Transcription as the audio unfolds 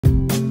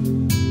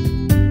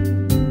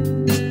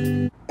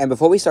And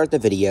before we start the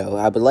video,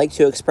 I would like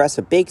to express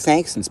a big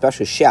thanks and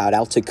special shout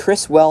out to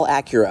Criswell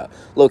Acura,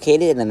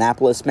 located in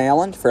Annapolis,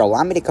 Maryland, for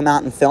allowing me to come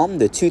out and film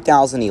the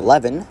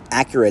 2011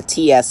 Acura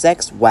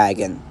TSX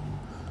Wagon.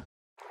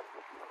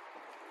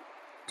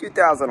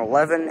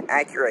 2011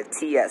 Acura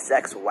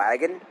TSX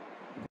Wagon.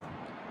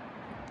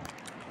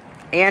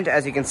 And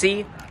as you can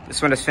see,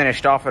 this one is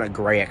finished off in a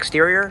gray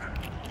exterior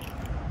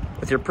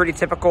with your pretty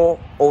typical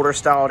older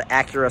styled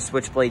Acura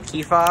switchblade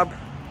key fob.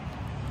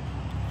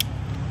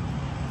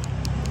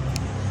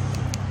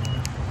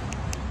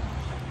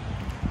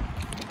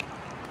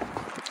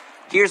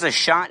 Here's a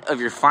shot of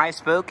your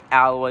 5-spoke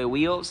alloy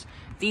wheels.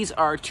 These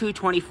are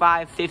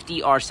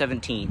 225/50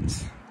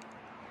 R17s.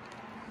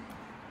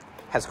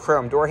 Has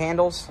chrome door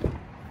handles.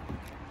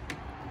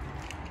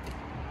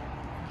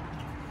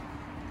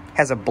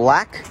 Has a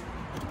black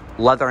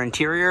leather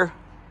interior.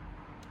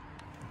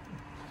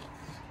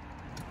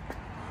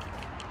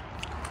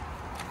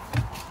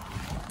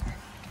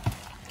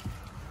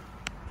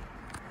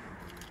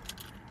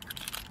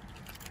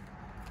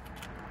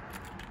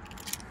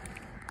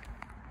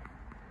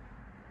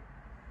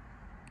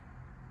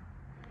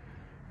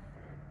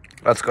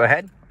 Let's go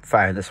ahead,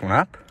 fire this one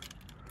up.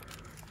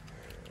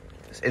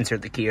 Just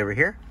insert the key over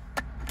here.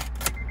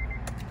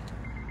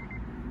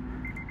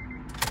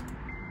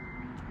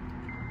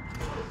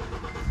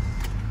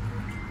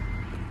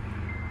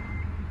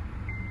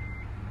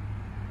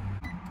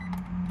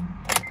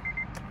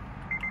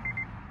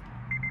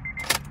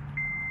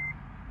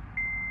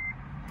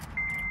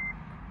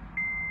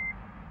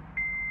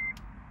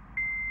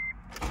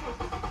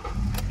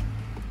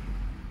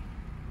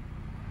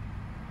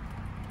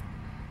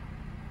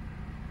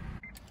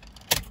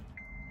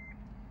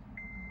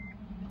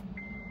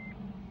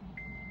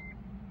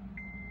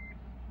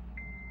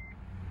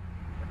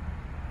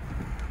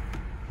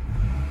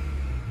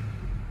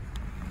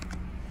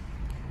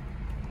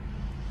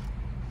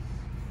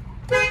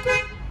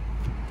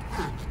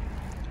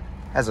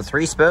 Has a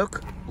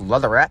 3-spoke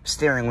leather wrap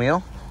steering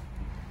wheel,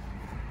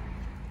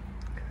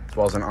 as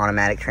well as an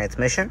automatic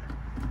transmission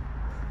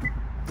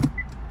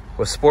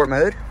with sport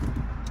mode.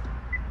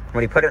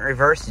 When you put it in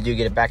reverse, you do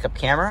get a backup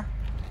camera,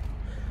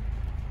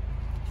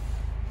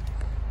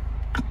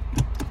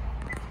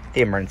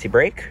 the emergency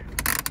brake.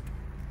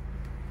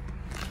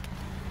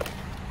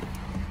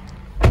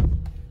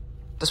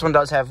 This one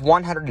does have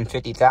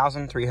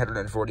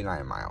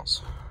 150,349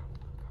 miles.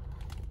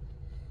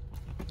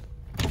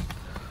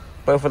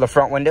 Both of the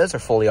front windows are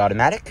fully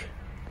automatic.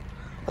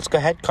 Let's go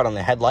ahead, cut on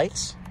the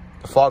headlights,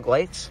 the fog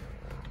lights,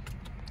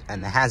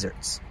 and the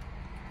hazards.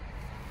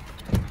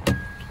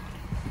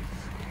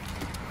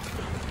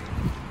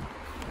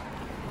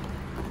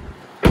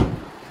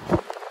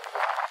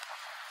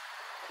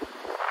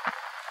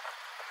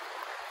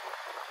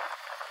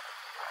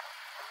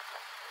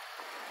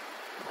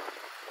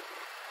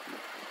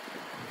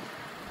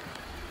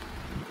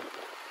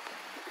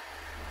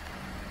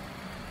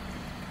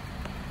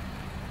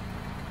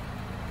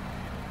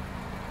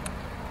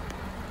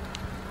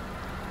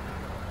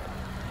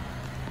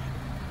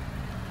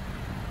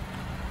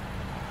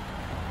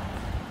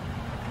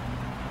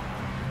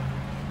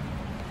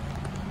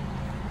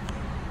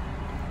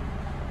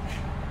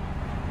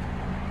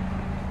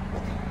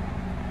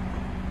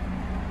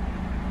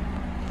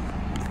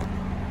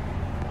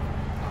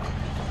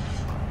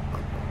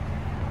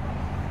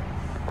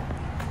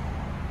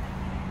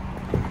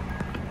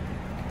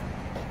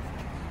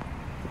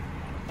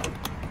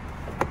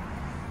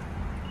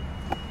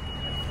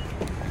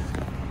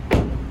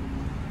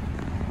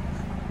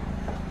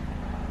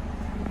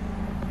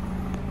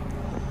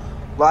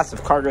 Lots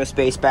of cargo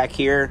space back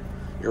here.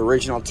 Your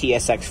original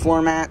TSX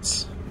floor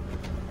mats.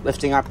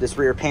 Lifting up this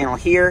rear panel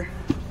here.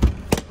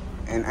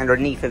 And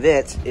underneath of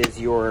it is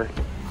your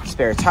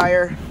spare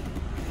tire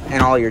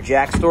and all your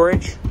jack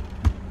storage. You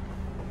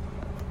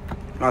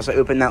can also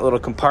open that little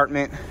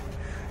compartment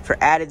for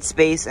added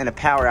space and a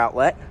power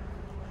outlet.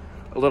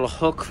 A little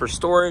hook for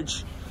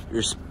storage.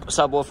 Your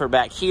subwoofer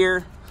back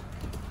here.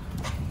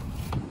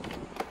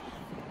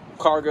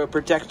 Cargo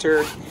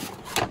protector.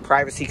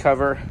 Privacy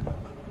cover.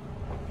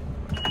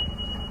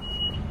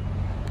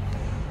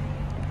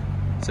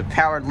 It's a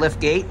powered lift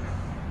gate.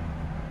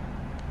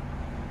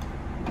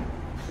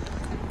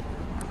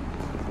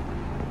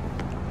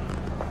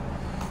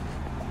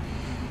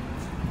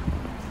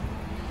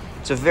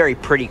 It's a very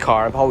pretty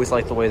car. I've always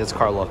liked the way this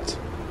car looked.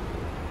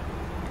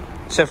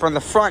 So from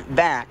the front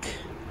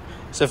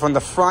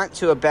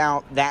to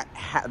about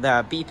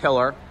the B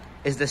pillar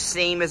is the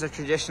same as a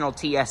traditional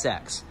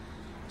TSX.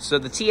 So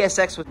the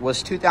TSX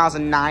was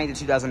 2009 to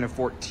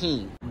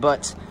 2014,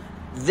 but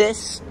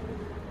this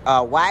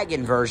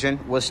wagon version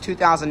was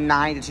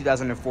 2009 to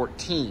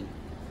 2014.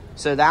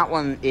 So that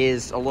one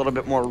is a little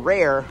bit more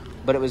rare,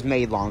 but it was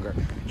made longer.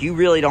 You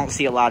really don't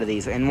see a lot of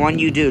these, and when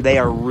you do, they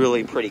are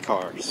really pretty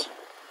cars.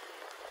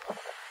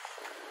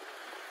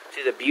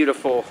 See the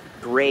beautiful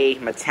gray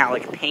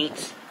metallic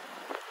paint,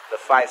 the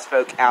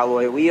 5-spoke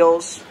alloy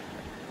wheels.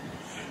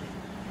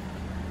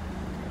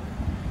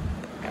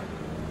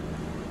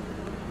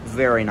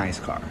 Very nice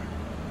car.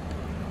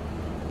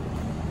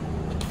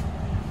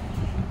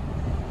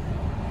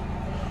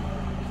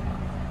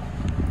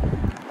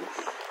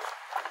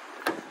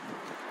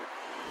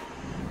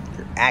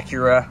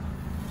 Acura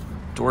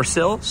door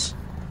sills,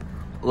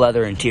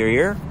 leather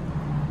interior.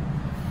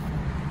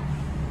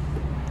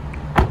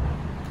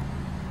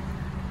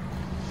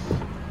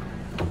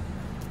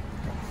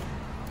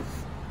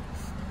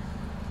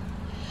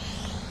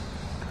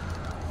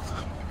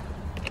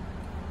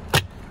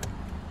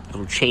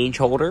 Little change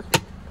holder.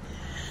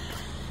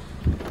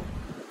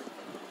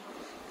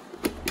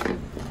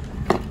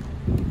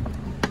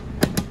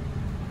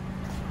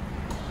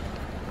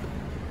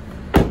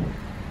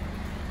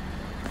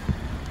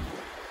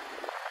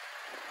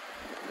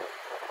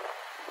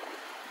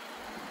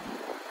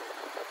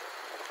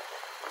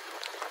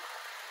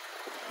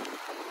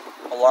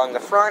 Along the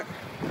front,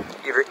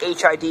 you have your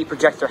HID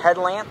projector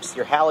headlamps,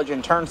 your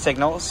halogen turn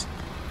signals,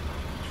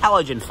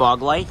 halogen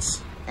fog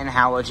lights, and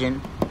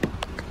halogen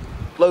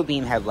low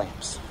beam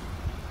headlamps.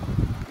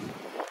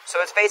 So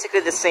it's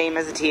basically the same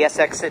as the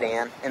TSX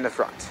sedan in the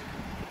front.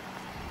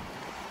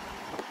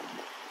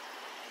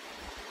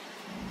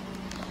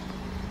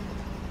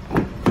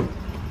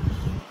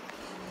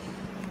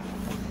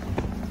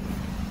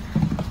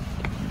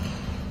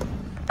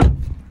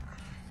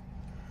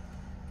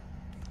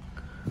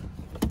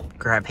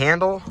 Grab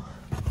handle,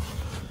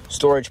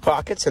 storage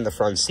pockets in the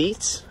front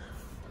seats,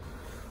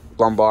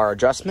 lumbar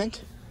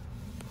adjustment.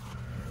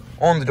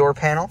 On the door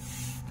panel,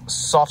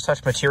 soft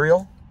touch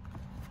material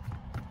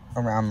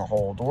around the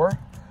whole door.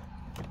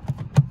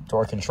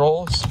 Door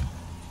controls,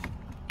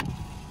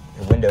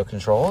 your window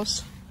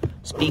controls,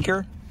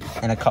 speaker,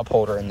 and a cup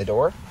holder in the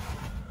door.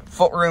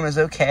 Foot room is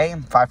okay.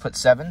 I'm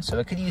 5'7", so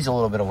it could use a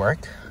little bit of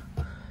work.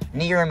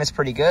 Knee room is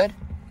pretty good.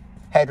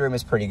 Headroom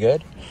is pretty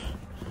good.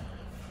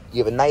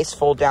 You have a nice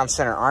fold-down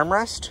center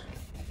armrest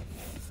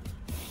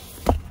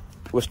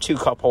with 2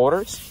 cup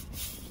holders.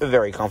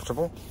 Very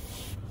comfortable.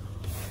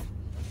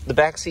 The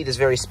back seat is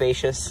very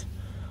spacious.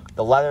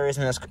 The leather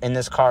in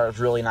this car is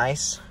really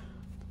nice.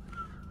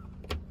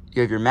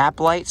 You have your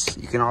map lights.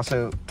 You can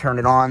also turn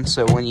it on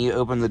so when you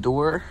open the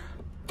door,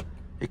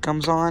 it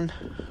comes on.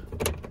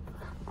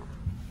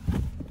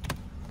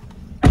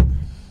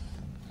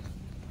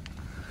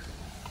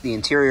 The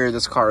interior of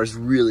this car is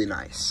really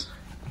nice.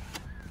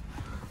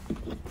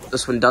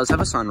 This one does have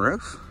a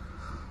sunroof.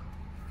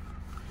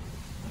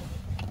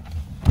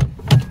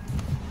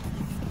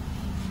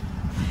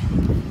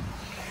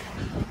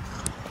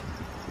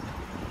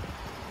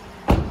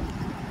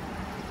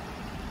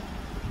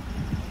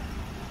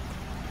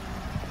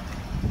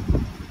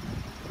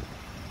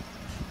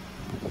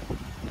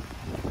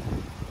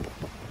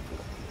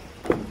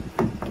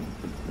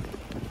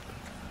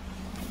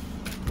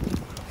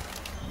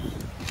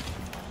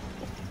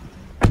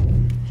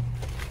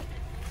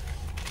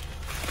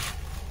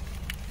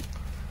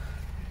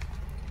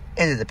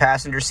 Into the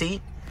passenger seat,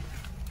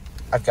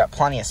 I've got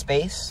plenty of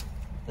space.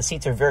 The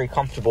seats are very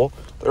comfortable.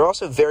 They're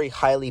also very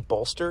highly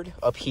bolstered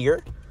up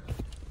here.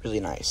 Really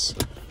nice.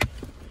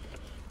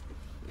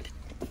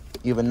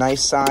 You have a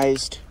nice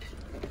sized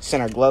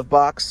center glove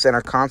box, center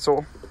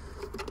console.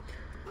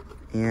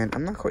 And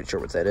I'm not quite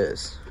sure what that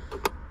is.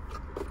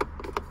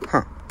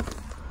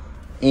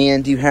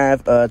 And you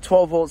have a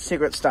 12-volt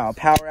cigarette style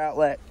power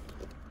outlet,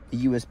 a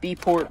USB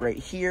port right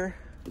here,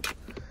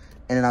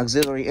 and an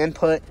auxiliary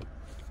input.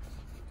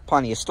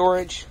 Plenty of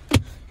storage,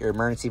 your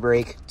emergency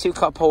brake, 2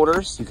 cup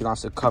holders, you can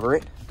also cover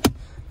it,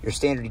 your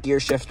standard gear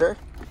shifter,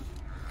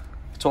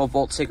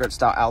 12-volt cigarette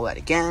style outlet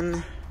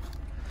again,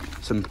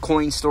 some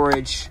coin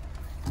storage,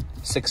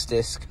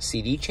 6-disc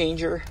CD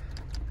changer,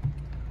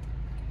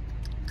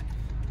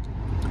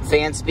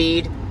 fan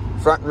speed,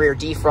 front and rear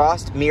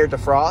defrost, mirror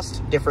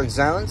defrost, different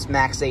zones,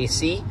 max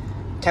AC,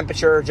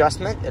 temperature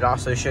adjustment, it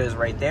also shows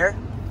right there.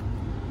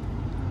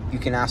 You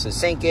can also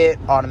sync it,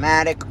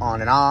 automatic, on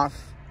and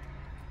off,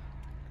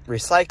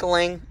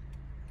 recycling,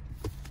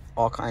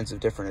 all kinds of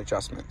different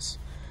adjustments.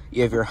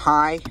 You have your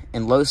high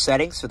and low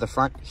settings for the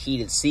front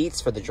heated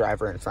seats for the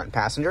driver and front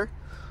passenger.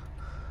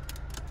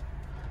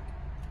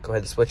 Go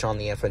ahead and switch on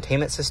the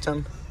infotainment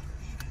system.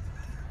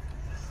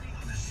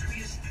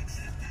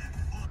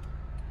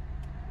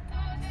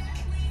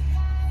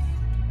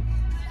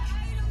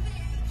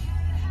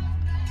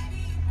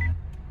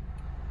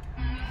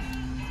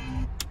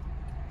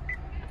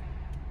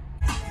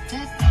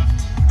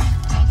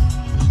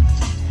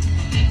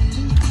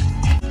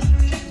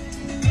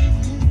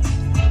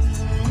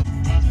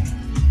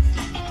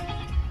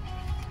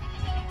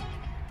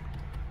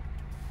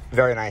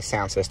 Very nice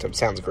sound system,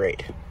 sounds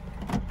great.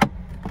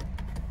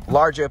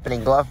 Large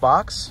opening glove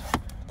box.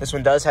 This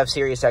one does have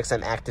Sirius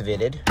XM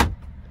activated.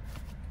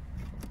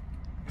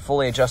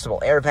 Fully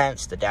adjustable air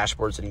vents, the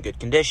dashboard's in good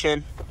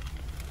condition.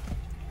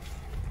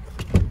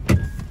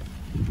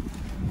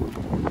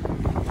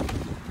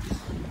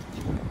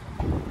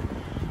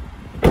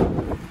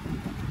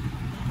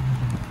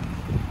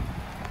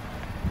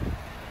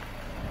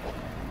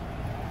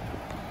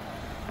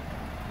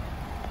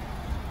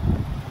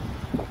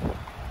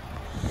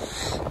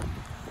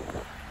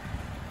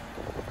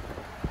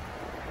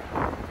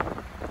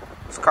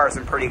 This car's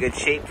in pretty good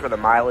shape for the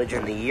mileage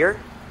and the year.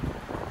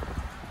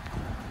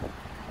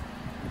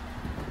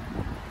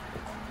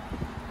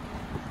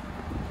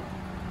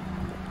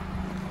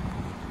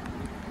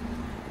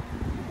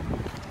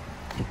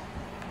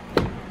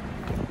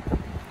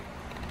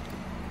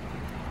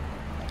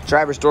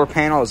 Driver's door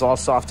panel is all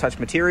soft touch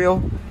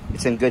material.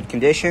 It's in good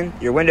condition.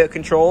 Your window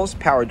controls,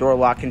 power door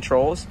lock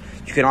controls.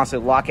 You can also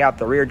lock out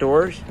the rear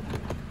doors.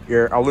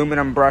 Your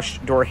aluminum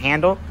brushed door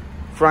handle.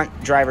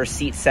 Front driver's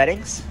seat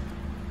settings.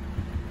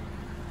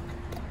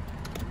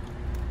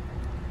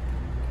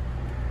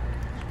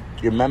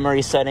 Your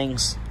memory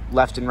settings,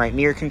 left and right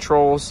mirror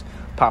controls.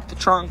 Pop the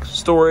trunk,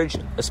 storage,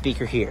 a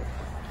speaker here.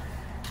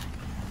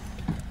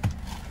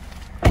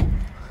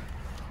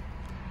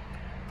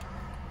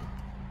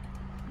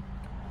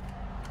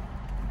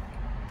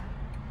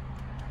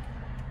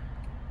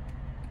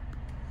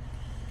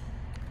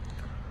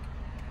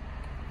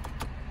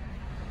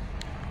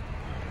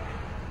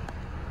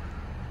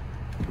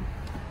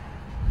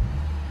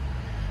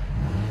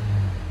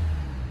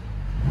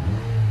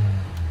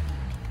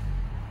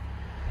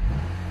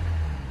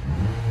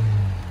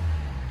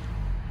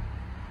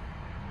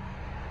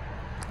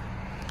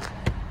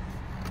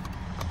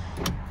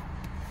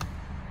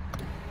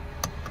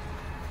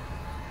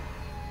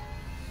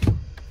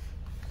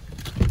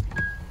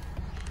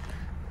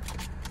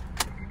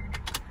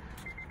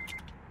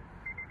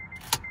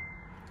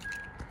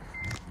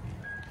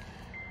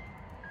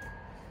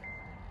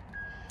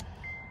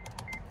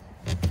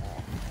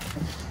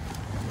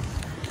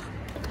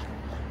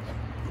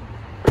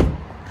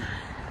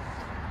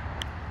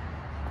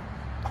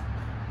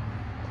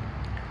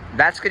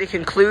 That's going to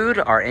conclude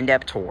our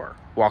in-depth tour,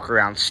 walk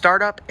around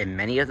startup, and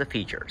many of the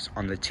features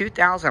on the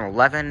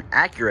 2011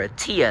 Acura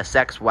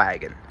TSX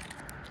Wagon.